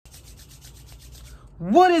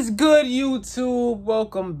What is good, YouTube?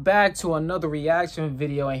 Welcome back to another reaction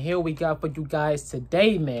video, and here we got for you guys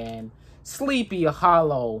today, man. Sleepy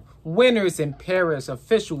Hallow Winners in Paris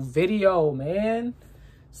official video, man.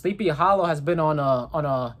 Sleepy Hallow has been on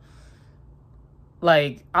a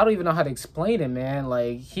like, I don't even know how to explain it, man.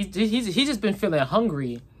 Like he's just been feeling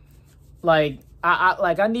hungry. Like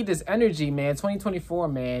I need this energy, man. 2024,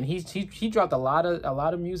 man. He dropped a lot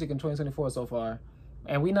of music in 2024 so far.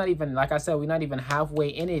 And we're not even, like I said, we're not even halfway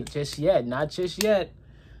in it just yet. Not just yet.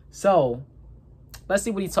 So, let's see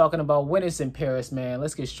what he's talking about. Winners in Paris, man.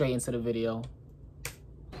 Let's get straight into the video.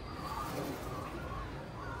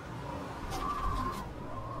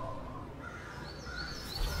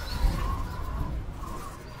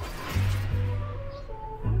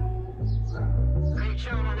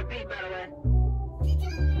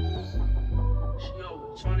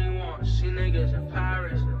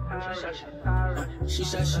 She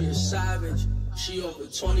said she a savage. She over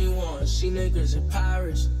 21. See niggas in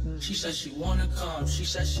Paris. She said she wanna come. She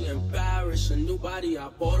said she embarrassed. A new body, I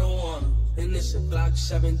bought her one. And this a Glock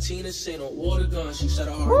 17. This ain't a water gun. She said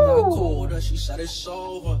her heart got colder. She said it's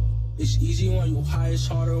over. It's easy when you high. It's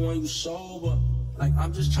harder when you sober. Like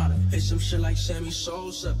I'm just trying to hit some shit like Sammy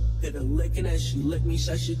Sosa. Hit a lick and then she licked me.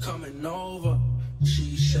 Said she coming over.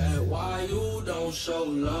 She said, why you don't show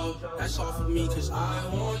love? That's all for me, cause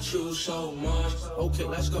I want you so much. Okay,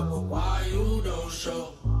 let's go. Why you don't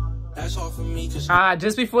show? That's all for me, cause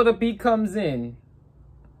just before the beat comes in.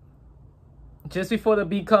 Just before the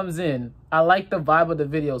beat comes in. I like the vibe of the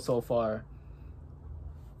video so far.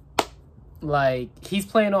 Like, he's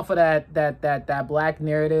playing off of that black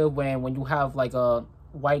narrative when you have like a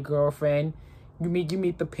white girlfriend. You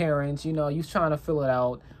meet the parents, you know, you're trying to fill it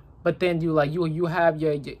out. But then you have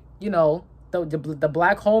your you know, the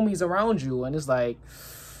black homies around you, and it's like,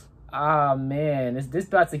 ah, man, this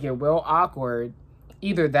about to get real awkward.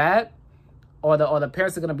 Either that, or the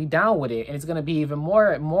parents are gonna be down with it, and it's gonna be even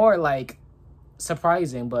more like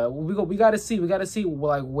surprising. But we gotta see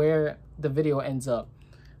like where the video ends up.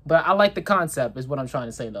 But I like the concept, is what I'm trying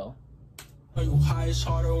to say though. When you high, it's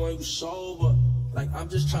harder when you sober. Like I'm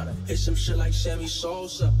just trying to hit some shit like Sammy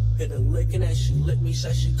Sosa. Hit a lick and then she licked me,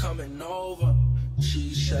 said she coming over.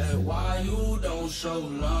 She said, why you don't show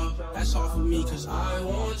love? That's all for me, cause I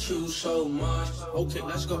want you so much. Okay,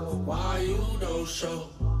 let's go. Why you don't show?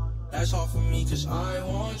 That's all for me, cause I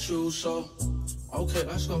want you so. Okay,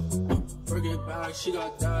 let's go. Bring it back, she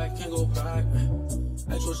got that, can't go back.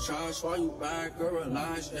 Ex was trash, why you back? Girl,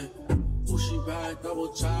 relax. Ooh, she bad, double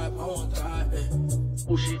tap, I want that.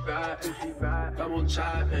 Ooh, she bad, double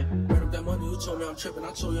tap. Ran up that money, you told me I'm tripping.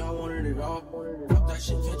 I told you I wanted it all. Fuck that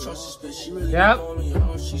shit, can't trust this bitch. She really calling me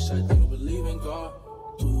off. She said, do you believe in God?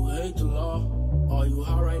 Do you hate the law? Are you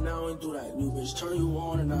high right now and do that new bitch turn you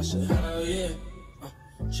on? And I said, hell yeah.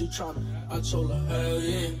 She tryna, I told her, hell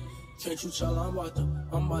yeah. Can't you tell I'm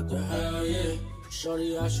about to hell yeah.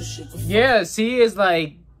 Shorty asked her shit. Yeah, see, it's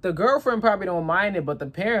like, the girlfriend probably don't mind it, but the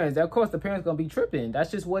parents, of course, the parents gonna be tripping. That's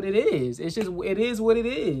just what it is. It is what it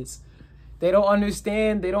is. They don't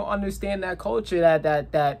understand. They don't understand that culture.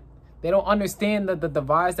 That they don't understand the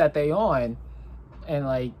vibes that they on, and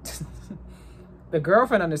like the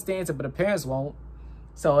girlfriend understands it, but the parents won't.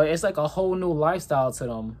 So it's like a whole new lifestyle to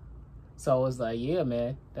them. So it's like, yeah,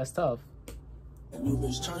 man, that's tough. New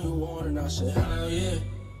bitch turn you on, and I said, hell yeah.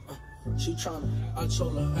 She tryna, I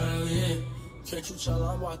told her, hell yeah. Can't you tell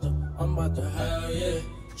I'm about to hell yeah.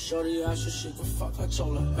 Shorty asked her she could fuck, I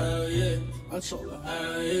told her hell yeah. I told her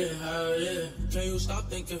hell yeah. Can you stop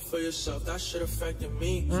thinking for yourself? That shit affected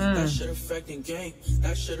me. That shit affecting game.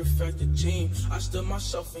 That shit affected team. I stood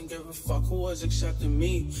myself and gave a fuck who was accepting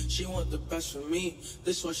me. She want the best for me.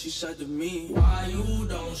 This what she said to me. Why you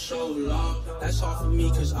don't show love? That's all for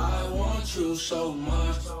me, cause I want you so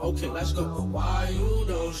much. Okay, let's go. Why you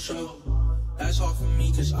don't show? That's all for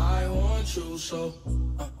me, cause I want you so.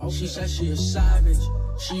 She said she a savage.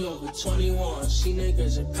 She over 21. See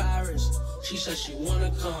niggas in Paris. She said she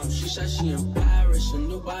wanna come. She said she embarrassed. A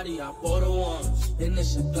new body, I bought her one. And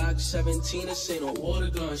this a Glock 17. This ain't a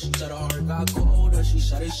water gun. She said her heart got colder. She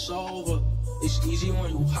said it's over. It's easy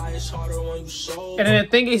when you high. It's harder when you sober. And then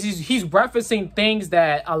the thing is, he's referencing things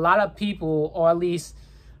that a lot of people, or at least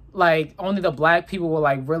like only the black people, will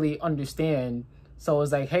like really understand. So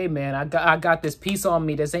it's like, hey man, I got this piece on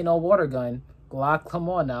me. This ain't no water gun. Glock, come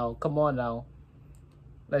on now.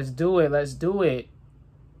 Let's do it.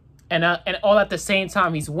 And all at the same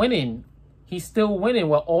time, he's winning. He's still winning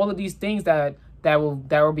with all of these things that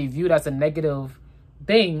will be viewed as a negative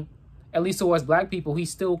thing, at least towards black people.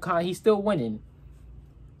 He's still winning.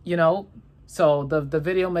 You know? So the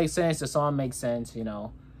video makes sense, the song makes sense, you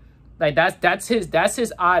know. Like that's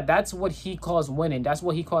his odd. That's what he calls winning. That's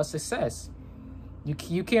what he calls success.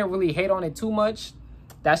 You can't really hate on it too much.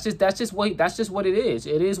 That's just what it is.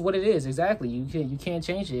 It is what it is. Exactly. You can't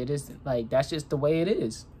change it. It is like that's just the way it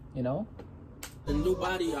is. You know. The new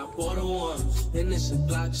body, I bought her one. And it's a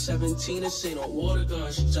Glock 17, this ain't no water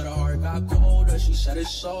gun. She said her heart got colder, she said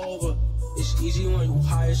it's over. It's easy when you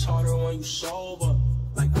high, it's harder when you sober.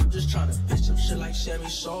 Like I'm just trying to hit some shit like Sammy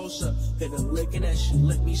Sosa. Hit a lick and then she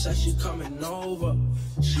licked me, said she coming over.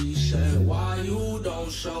 She said, why you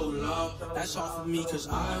don't show love? That's hard for me cause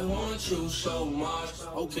I want you so much.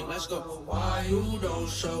 Okay, let's go. Why you don't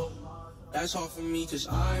show? That's hard for me cause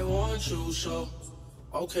I want you so.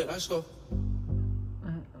 Okay, let's go.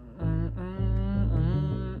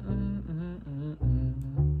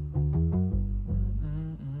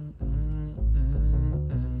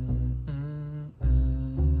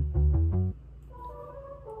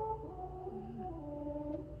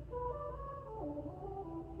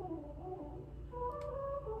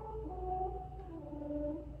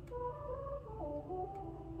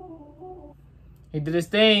 He did his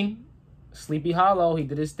thing. Sleepy Hallow, he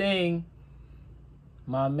did his thing.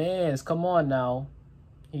 My mans, come on now.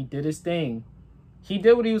 He did his thing. He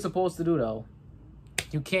did what he was supposed to do, though.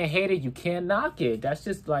 You can't hate it. You can't knock it. That's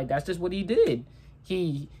just what he did.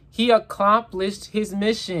 He accomplished his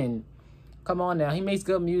mission. Come on now. He makes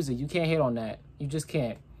good music. You can't hate on that. You just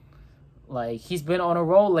can't. Like, he's been on a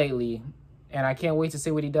roll lately. And I can't wait to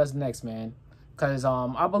see what he does next, man. Because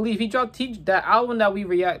I believe he dropped that album that we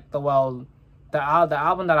react, the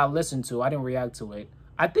album that I listened to, I didn't react to it.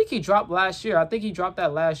 I think he dropped last year. I think he dropped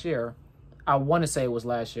that last year. I want to say it was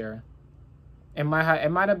last year. It might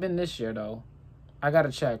have been this year, though. I got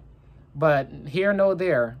to check. But here, no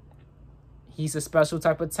there. He's a special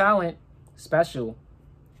type of talent. Special.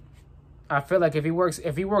 I feel like if he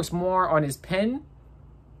works more on his pen,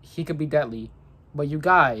 he could be deadly. But you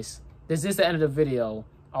guys, this is the end of the video.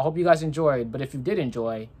 I hope you guys enjoyed. But if you did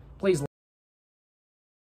enjoy, please. You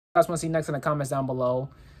guys want to see next in the comments down below.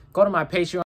 Go to my Patreon.